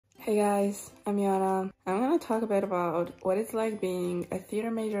Hey guys, I'm Ioana. I'm gonna talk a bit about what it's like being a theater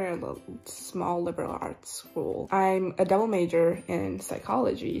major at a small liberal arts school. I'm a double major in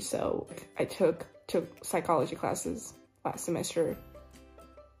psychology, so I took psychology classes last semester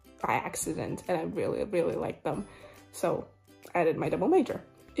by accident, and I really liked them. So I did my double major.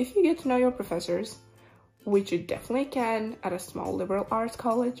 If you get to know your professors, which you definitely can at a small liberal arts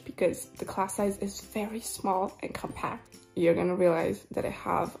college because the class size is very small and compact, you're gonna realize that I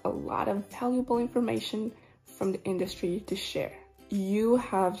have a lot of valuable information from the industry to share. You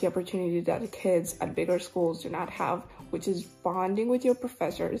have the opportunity that the kids at bigger schools do not have, which is bonding with your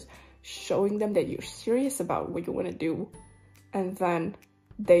professors, showing them that you're serious about what you want to do, and then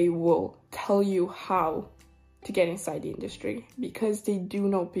they will tell you how to get inside the industry because they do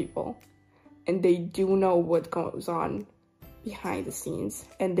know people. And they do know what goes on behind the scenes,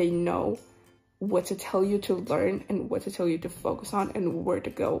 and they know what to tell you to learn and what to tell you to focus on and where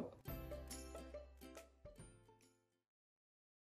to go.